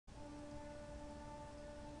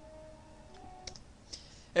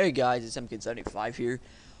Hey guys, it's MKid75 here.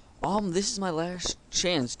 This is my last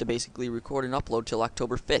chance to basically record and upload till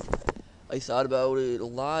October 5th. I thought about it a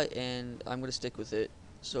lot and I'm gonna stick with it.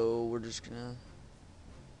 So we're just gonna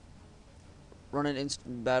run an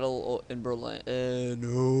instant battle in Berlin.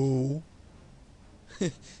 No.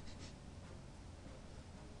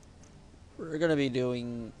 We're gonna be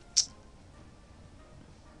doing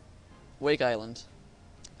Wake Island.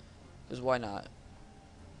 Because why not?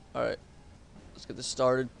 Alright, let's get this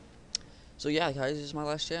started. So yeah, guys, this is my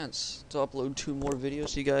last chance to upload 2 more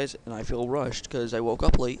videos to you guys, and I feel rushed because I woke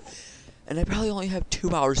up late, and I probably only have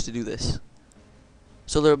 2 hours to do this.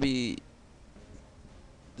 So there'll be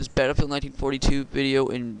this Battlefield 1942 video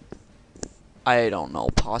and I don't know,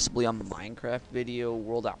 possibly a Minecraft video,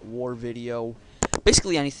 World at War video,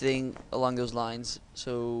 basically anything along those lines.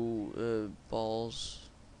 So balls.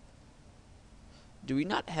 Do we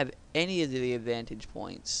not have any of the advantage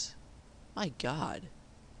points? My God.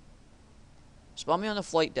 Spawn me on the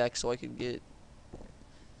flight deck so I could get.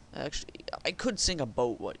 Actually, I could sing a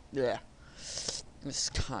boat. What? Yeah. This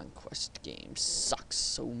conquest game sucks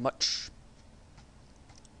so much.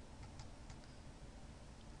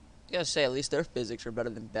 I gotta say, at least their physics are better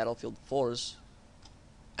than Battlefield 4's.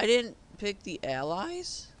 I didn't pick the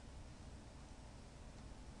Allies?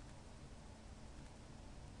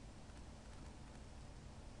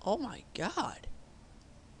 Oh my God.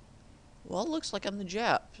 Well, it looks like I'm the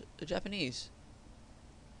Japanese.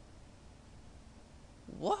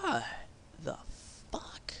 What the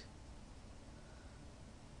fuck?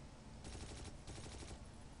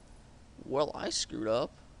 Well, I screwed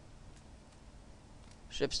up.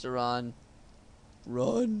 Ships to run.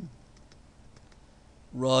 Run.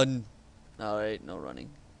 Run. Alright, no running.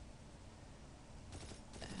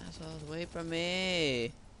 Assholes, wait for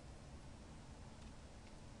me.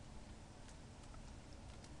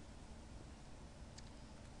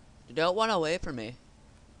 You don't want to wait for me.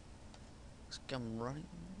 I'm running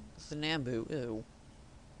with the Nambu. Ew.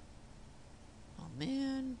 Oh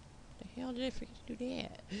man. The hell did I forget to do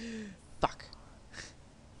that? Fuck.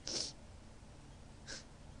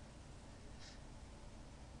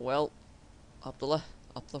 Well, up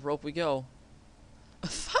the rope we go.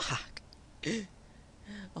 Fuck.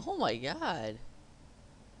 Oh my God.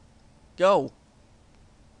 Go.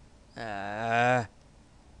 Ah.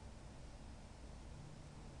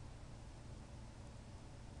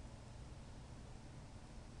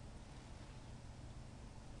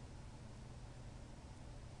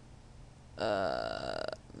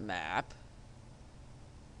 Map.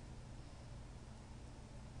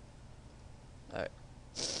 Alright.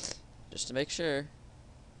 Just to make sure.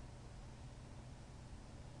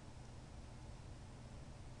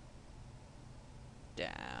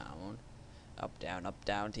 Down. Up,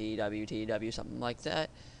 down, TW, something like that.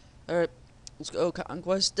 Alright. Let's go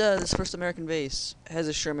conquest. This first American base has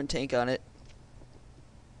a Sherman tank on it.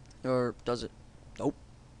 Or does it? Nope.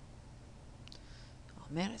 Oh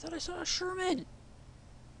man, I thought I saw a Sherman.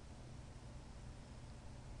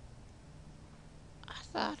 I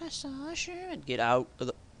thought I saw a Sherman. Get out of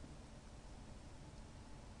the.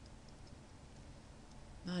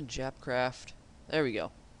 Japcraft. There we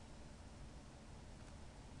go.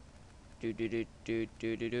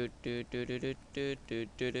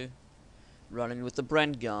 Running with the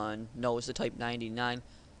Bren gun. No, it's the Type 99.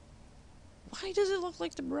 Why does it look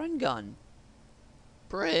like the Bren gun?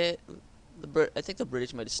 I think the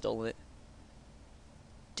British might have stolen it.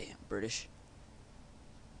 Damn British.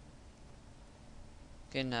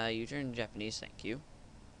 Can you turn Japanese? Thank you.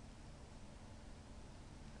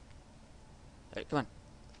 Alright, come on.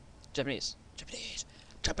 Japanese. Japanese.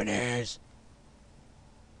 Japanese.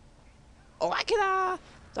 Oh, I can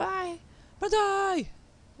die. But die.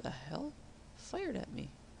 The hell? Fired at me.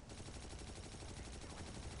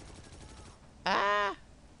 Ah.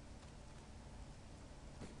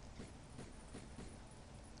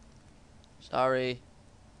 Sorry.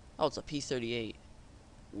 Oh, it's a P-38.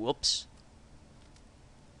 Whoops.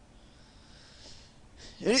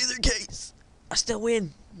 In either case, I still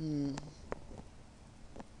win.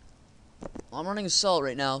 Well, I'm running assault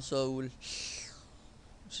right now, so which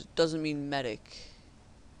doesn't mean medic.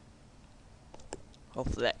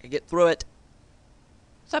 Hopefully that can get through it.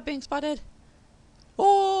 Stop being spotted.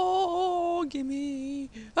 Oh,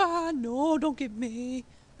 gimme. Ah, no, don't give me.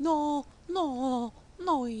 No, no,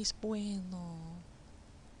 no es bueno.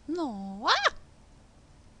 No. Ah!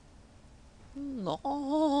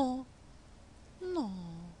 No. No.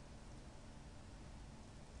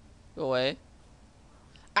 Go away.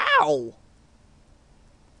 Ow!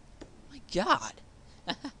 My God.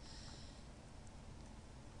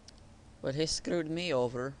 But he screwed me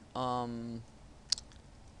over.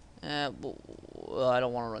 Well, I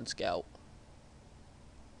don't want to run scout.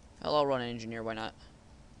 Hell, I'll run engineer. Why not?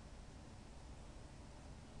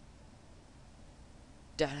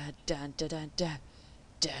 Da da da da da da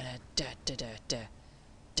da da da da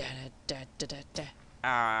da da da da da.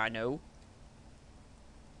 Ah, no.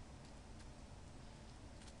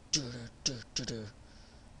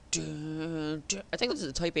 I think this is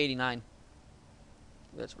a Type 89.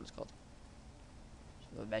 That's what it's called. Son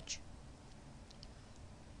of a bitch.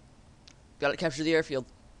 Gotta capture the airfield.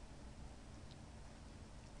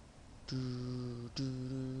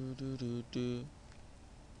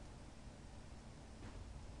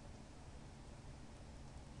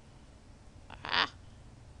 Ah.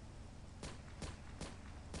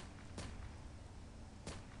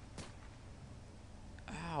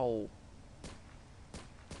 Ow.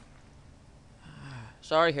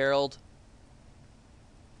 Sorry, Harold.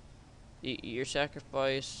 Your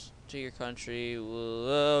sacrifice to your country.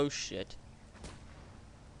 Oh, shit.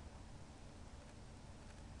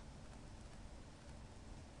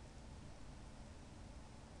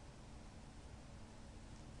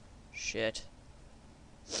 Shit.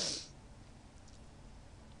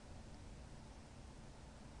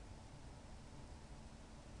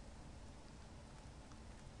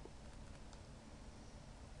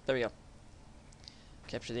 There we go.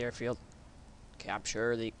 Capture the airfield.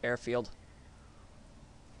 Capture the airfield.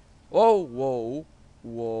 Whoa, whoa,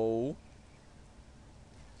 whoa.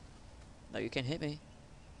 No, you can't hit me.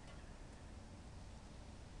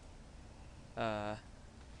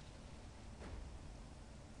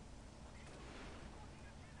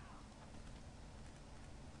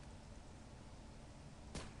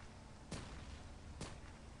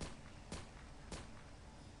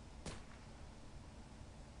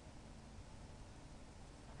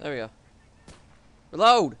 There we go.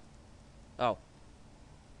 Reload! Oh.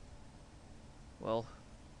 Well,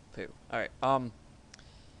 poo. Alright,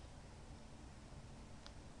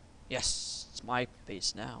 yes, it's my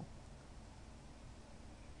base now.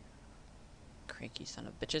 Cranky son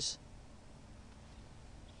of bitches.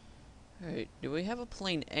 Alright, do we have a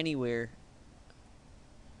plane anywhere?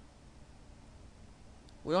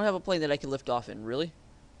 We don't have a plane that I can lift off in, really?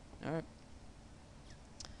 Alright.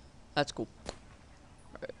 That's cool.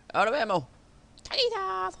 Alright, out of ammo!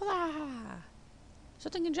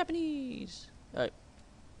 Something in Japanese! Alright.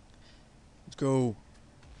 Let's go.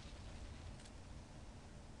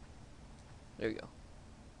 There you go.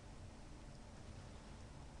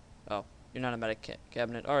 Oh, you're not a medic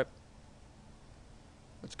cabinet. Alright.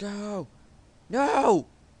 Let's go! No!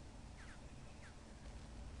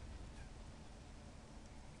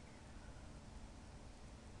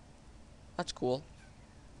 That's cool.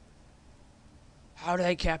 How did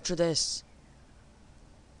I capture this?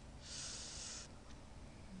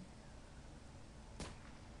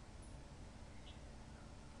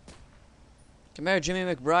 Come here,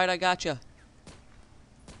 Jimmy McBride, I gotcha.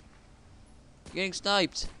 You're getting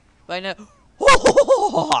sniped. Right now.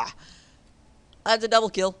 That's a double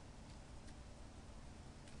kill.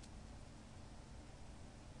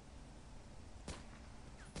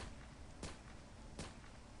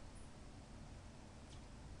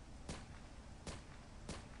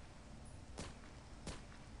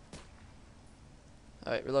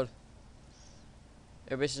 Alright, reload.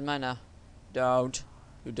 Airbase is mine now. Don't.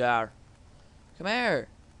 You dare. Come here.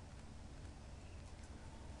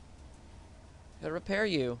 Gotta repair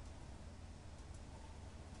you.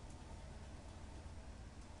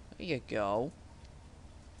 There you go.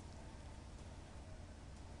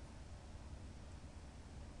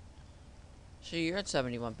 So you're at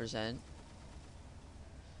 71%.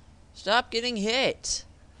 Stop getting hit.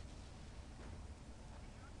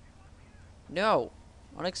 No.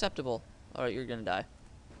 Unacceptable. Alright, you're gonna die.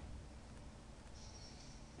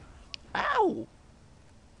 Ow!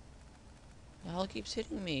 The hell keeps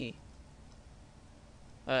hitting me.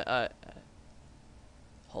 Holy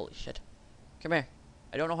shit. Come here.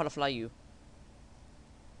 I don't know how to fly you.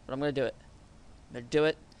 But I'm gonna do it. I'm gonna do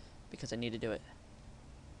it because I need to do it.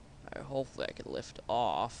 Alright, hopefully I can lift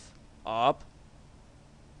off. Up.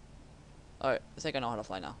 Alright, I think I know how to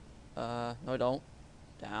fly now. No I don't.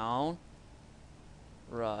 Down.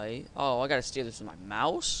 Right. Oh, I gotta steer this with my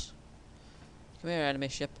mouse? Come here, enemy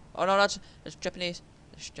ship. Oh no, that's Japanese.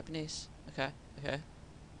 That's Japanese. Okay, okay.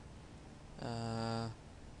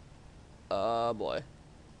 Oh boy.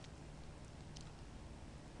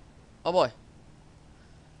 Oh boy.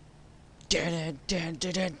 Dun, dun,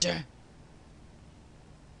 dun, dun, dun.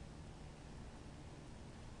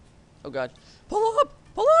 Oh god. Pull up!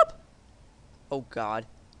 Pull up! Oh god.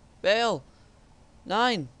 Bail!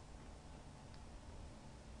 9!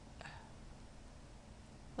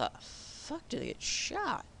 the fuck did I get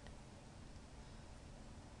shot?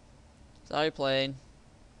 Sorry, plane.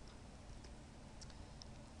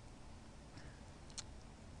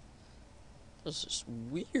 This is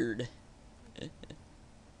weird.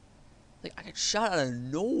 Like, I got shot out of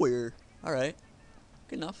nowhere. Alright.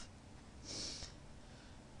 Good enough.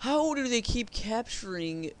 How do they keep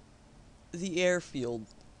capturing the airfield?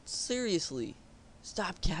 Seriously.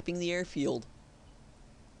 Stop capping the airfield.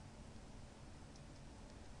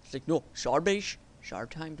 It's like, no, Starbase, sharp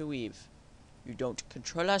time to weave. You don't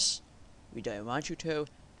control us. We don't want you to.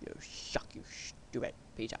 You suck, you stupid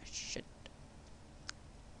piece of shit.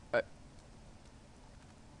 Alright.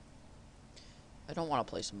 I don't want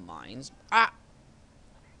to play some mines. Ah!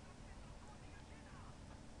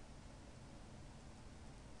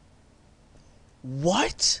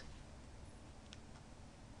 What?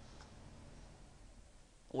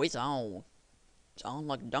 Oh, it's on. It's on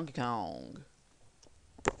like Donkey Kong.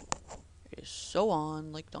 It is so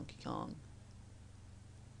on like Donkey Kong.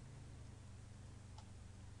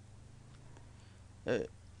 There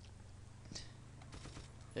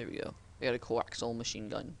we go. I got a coaxial machine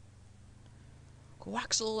gun.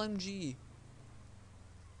 Coaxial MG.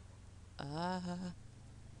 Ah.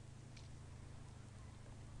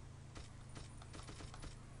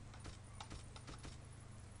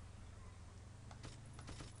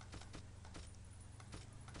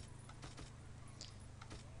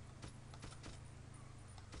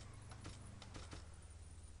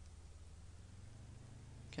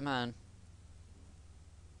 Come on.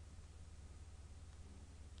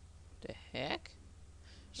 The heck?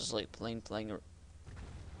 Just like playing.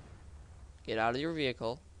 Get out of your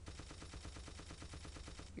vehicle.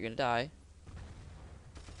 You're gonna die.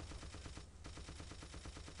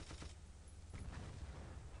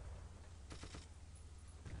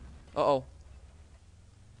 Uh-oh.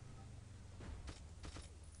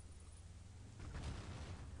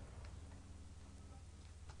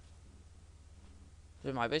 Is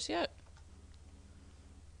it my base yet?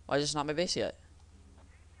 Why is this not my base yet?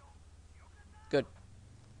 Good.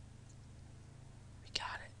 We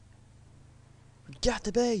got it. We got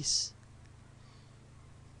the base.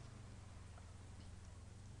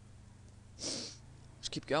 Let's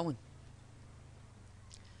keep going.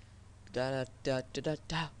 Da da da da da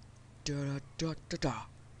da da da da da.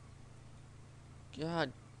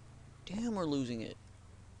 God damn, we're losing it.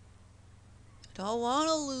 I don't want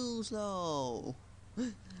to lose though.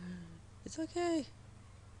 It's okay.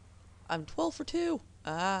 I'm 12 for 2.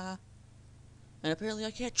 And apparently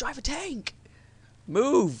I can't drive a tank.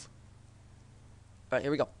 Move. Alright,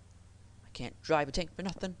 here we go. I can't drive a tank for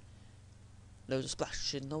nothing. There's a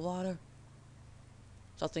splash in the water.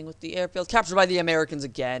 Something with the airfield. Captured by the Americans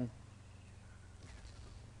again.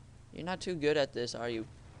 You're not too good at this, are you?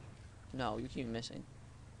 No, you keep missing.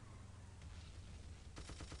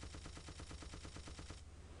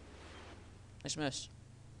 Nice miss.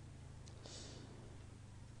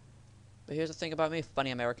 But here's the thing about me,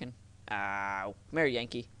 funny American. Ow. Come here,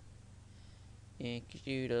 Yankee. Yankee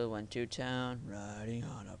Doodle went to town, riding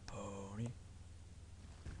on a pony.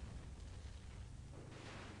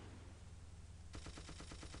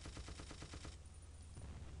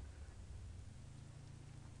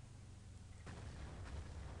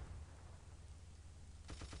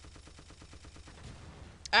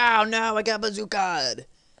 Ow, no, I got bazookaed.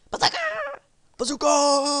 Bazooka!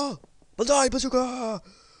 Bazooka! Bazooka! Bazooka!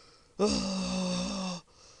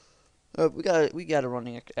 We got a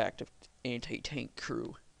running active anti-tank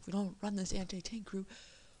crew. If we don't run this anti-tank crew,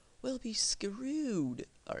 we'll be screwed.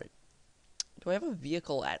 Alright. Do I have a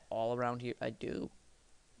vehicle at all around here? I do.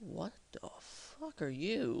 What the fuck are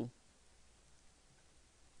you?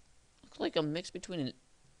 Looks like a mix between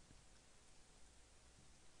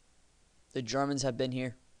the Germans have been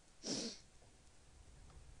here.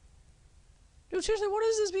 Dude, seriously, what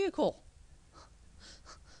is this vehicle?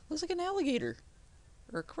 Looks like an alligator.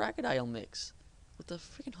 Or a crocodile mix. With the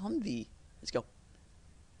freaking Humvee. Let's go.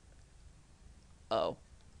 Uh-oh.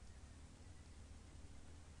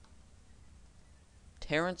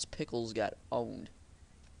 Terrence Pickles got owned.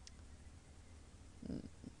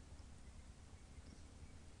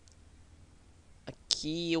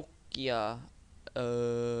 Akiokia.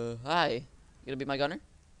 Hi. You gonna be my gunner?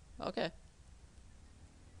 Okay.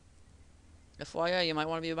 FYI, you might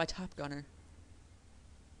want to be my top gunner.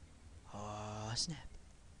 Ah, snap.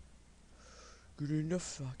 Get in the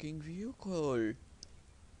fucking vehicle.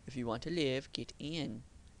 If you want to live, get in.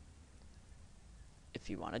 If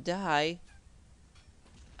you want to die...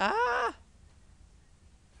 Ah!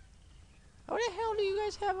 How the hell do you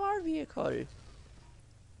guys have our vehicle?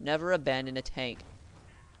 Never abandon a tank.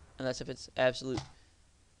 Unless if it's absolute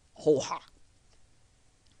Ho-ha.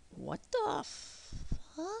 What the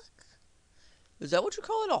fuck? Is that what you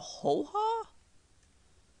call it, a ho-ha?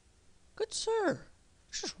 Good sir.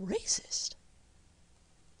 It's just racist.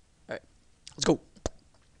 Alright, let's go.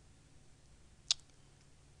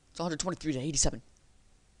 It's 123 to 87.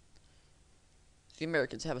 The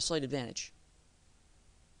Americans have a slight advantage.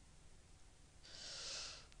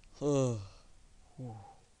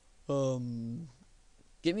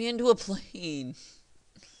 Get me into a plane.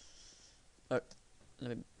 Alright,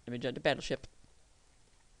 let me join the battleship.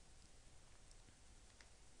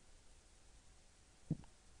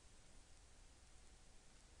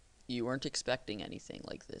 You weren't expecting anything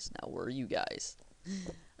like this, now were you guys?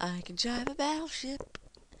 I can drive a battleship.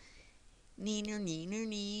 Neener, neener,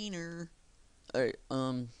 neener. Alright,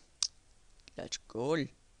 let's go. I'm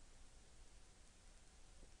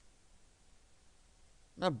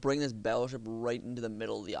gonna bring this battleship right into the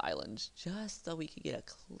middle of the island, just so we can get a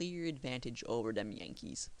clear advantage over them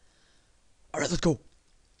Yankees. Alright, let's go.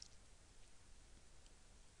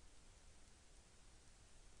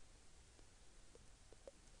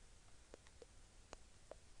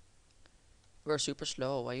 We're super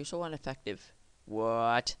slow. Why are you so ineffective?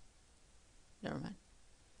 What? Never mind.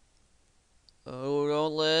 Oh,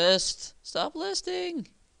 don't list. Stop listing.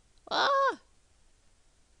 Ah!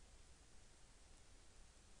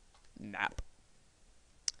 Map.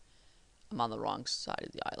 I'm on the wrong side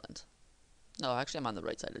of the island. No, actually, I'm on the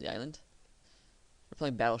right side of the island. We're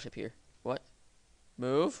playing Battleship here. What?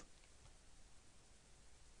 Move?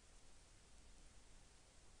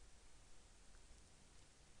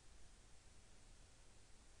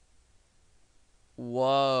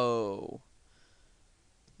 Whoa.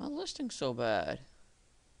 My listing's so bad.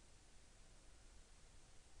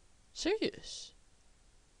 Serious?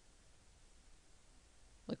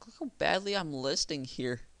 Like, look how badly I'm listing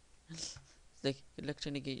here. Like, good luck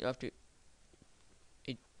trying to get you up to...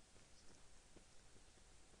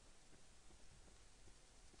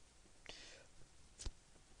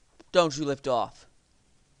 Don't you lift off.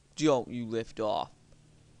 Don't you lift off.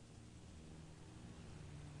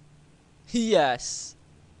 Yes.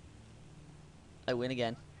 I win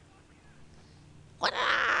again.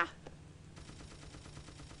 What-ah!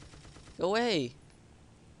 Go away.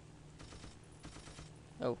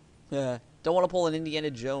 Oh. Yeah. Don't want to pull an Indiana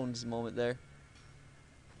Jones moment there.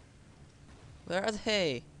 Where are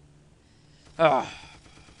they? Ah.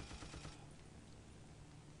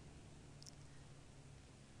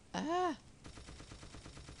 Ah.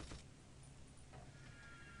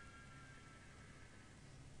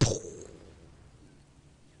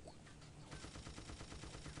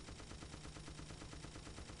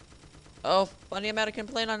 Oh, funny American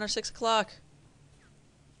plane on our 6 o'clock.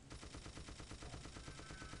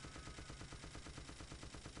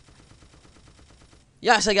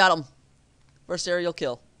 Yes, I got him. First aerial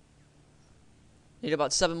kill. Need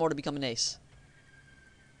about 7 more to become an ace.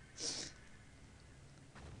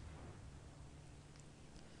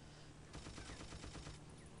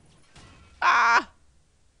 Ah!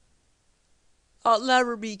 I'll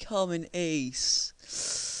never become an ace.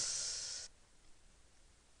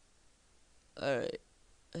 Alright.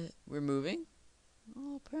 We're moving?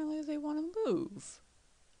 Oh, apparently they want to move.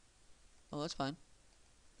 Oh, that's fine.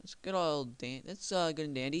 That's good old that's good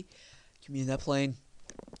and dandy. Get me in that plane.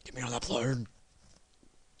 Get me on that plane.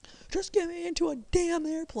 Just get me into a damn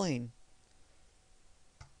airplane.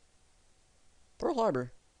 Pearl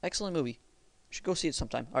Harbor. Excellent movie. You should go see it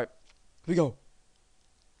sometime. Alright. Here we go.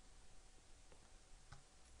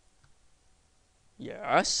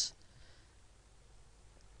 Yes.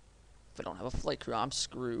 If I don't have a flight crew, I'm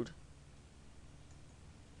screwed.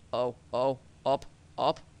 Oh, oh, up,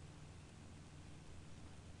 up.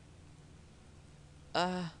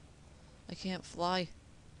 I can't fly.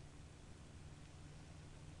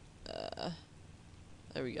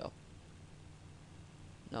 There we go.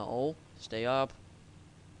 No, stay up.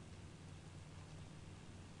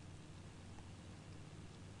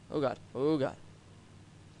 Oh god, oh god.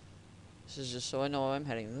 This is just so I know I'm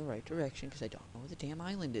heading in the right direction, because I don't know where the damn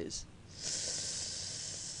island is.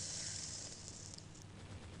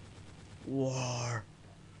 War.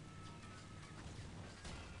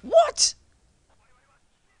 What?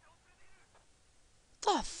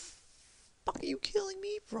 The fuck are you killing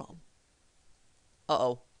me from?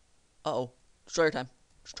 Uh-oh. Uh-oh. Destroyer time.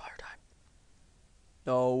 Destroyer time.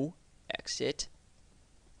 No. Exit.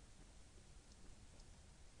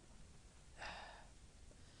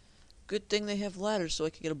 Good thing they have ladders so I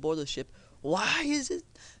can get aboard the ship. Why is it?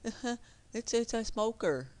 It's a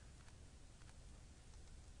smoker.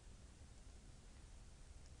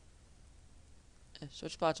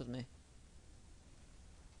 Switch spots with me.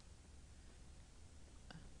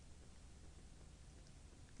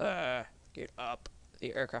 Get up.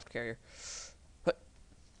 The aircraft carrier. What?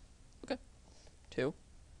 Okay. Two.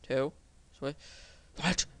 Sway.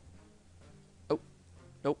 What? Oh.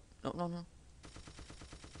 Nope. No.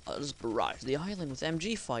 Let's barrage the island with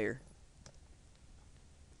MG fire.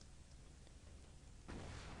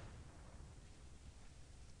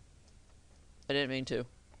 I didn't mean to.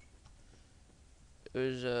 It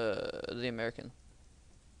was, the American.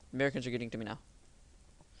 Americans are getting to me now.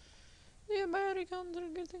 The Americans are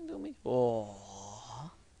getting to me. Oh.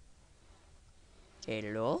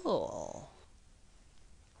 Hello.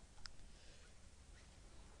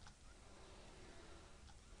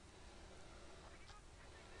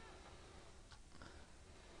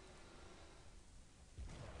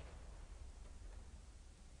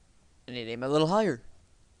 I need to aim a little higher.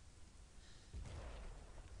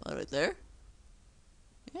 Right there.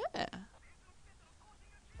 Yeah.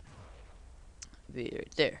 Be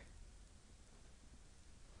right there.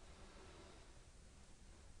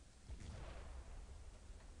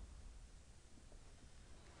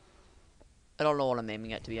 I don't know what I'm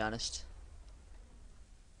aiming at, to be honest.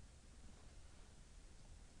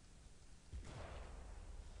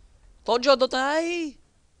 Tojo, don't die!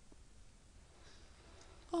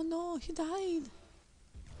 Oh no, he died.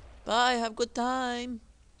 Bye, have a good time.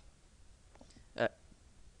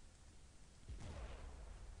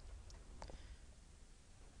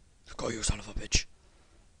 Go, you son of a bitch.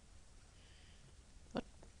 What?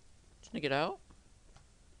 Trying to get out?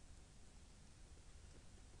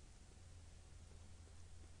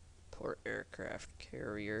 Poor aircraft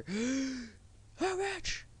carrier. How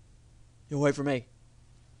much? You wait for me.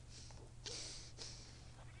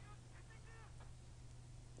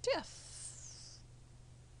 Death.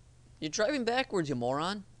 You're driving backwards, you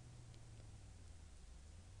moron.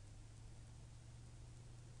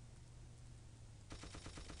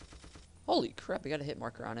 Holy crap, I got a hit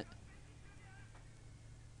marker on it.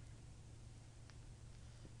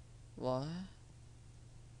 What?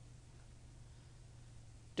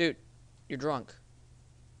 Dude, you're drunk.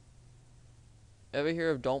 Ever hear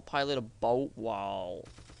of don't pilot a boat while...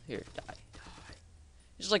 Here, die.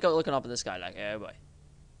 Just like looking up in the sky like, yeah, boy.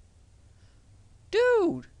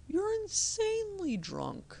 Dude, you're insanely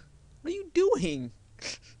drunk. What are you doing?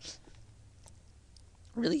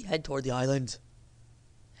 Really? Head toward the island.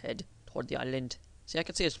 Head toward the island. See, I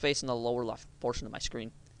can see his face in the lower left portion of my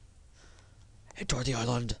screen. Head toward the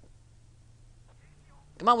island.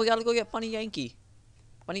 Come on, we gotta go get Funny Yankee.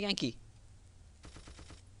 Funny Yankee.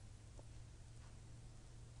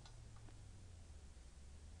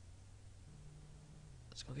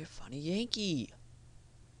 Let's go get Funny Yankee.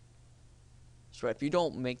 That's right, if you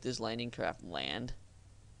don't make this landing craft land.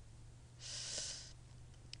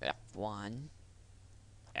 F1.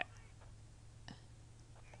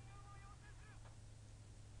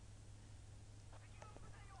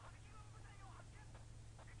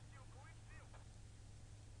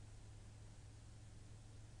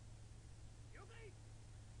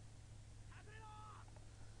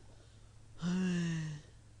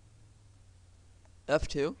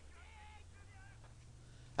 F2.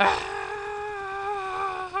 Ah!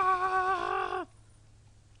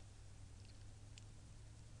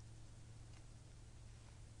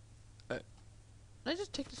 Can I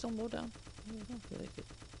just take this on low down? I don't feel like it.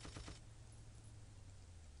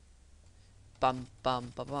 Bum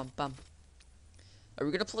bum bum bum bum. Are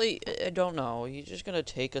we gonna play? I don't know. He's just gonna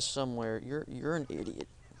take us somewhere. You're an idiot.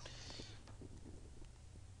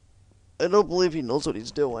 I don't believe he knows what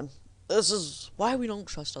he's doing. This is why we don't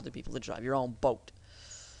trust other people to drive your own boat.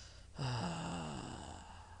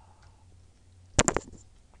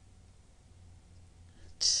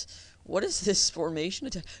 What is this formation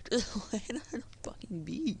attack? Just land on a fucking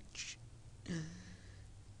beach.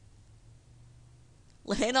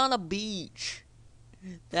 Land on a beach.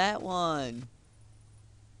 That one.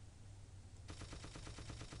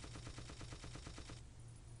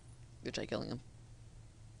 Good try killing him.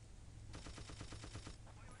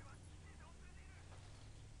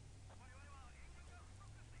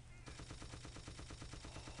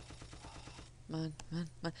 Man.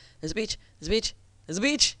 There's a beach. There's a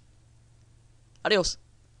beach. Adios.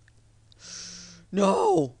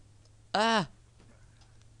 No. Ah.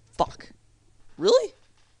 Fuck. Really?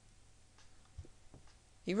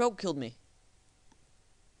 He rogue killed me.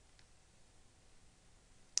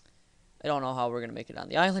 I don't know how we're gonna make it on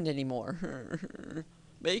the island anymore.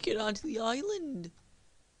 Make it onto the island.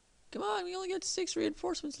 Come on, we only got 6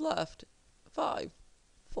 reinforcements left. 5,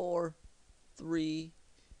 4, 3,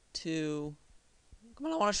 2. Come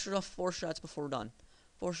on, I want to shoot off 4 shots before we're done.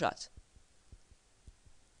 4 shots.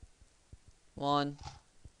 1.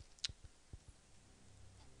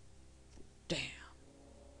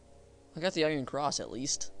 I got the Iron Cross at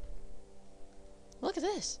least. Look at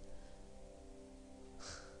this.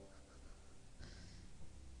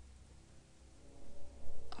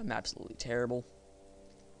 I'm absolutely terrible.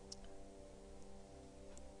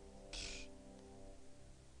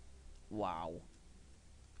 Wow.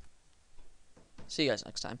 See you guys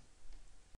next time.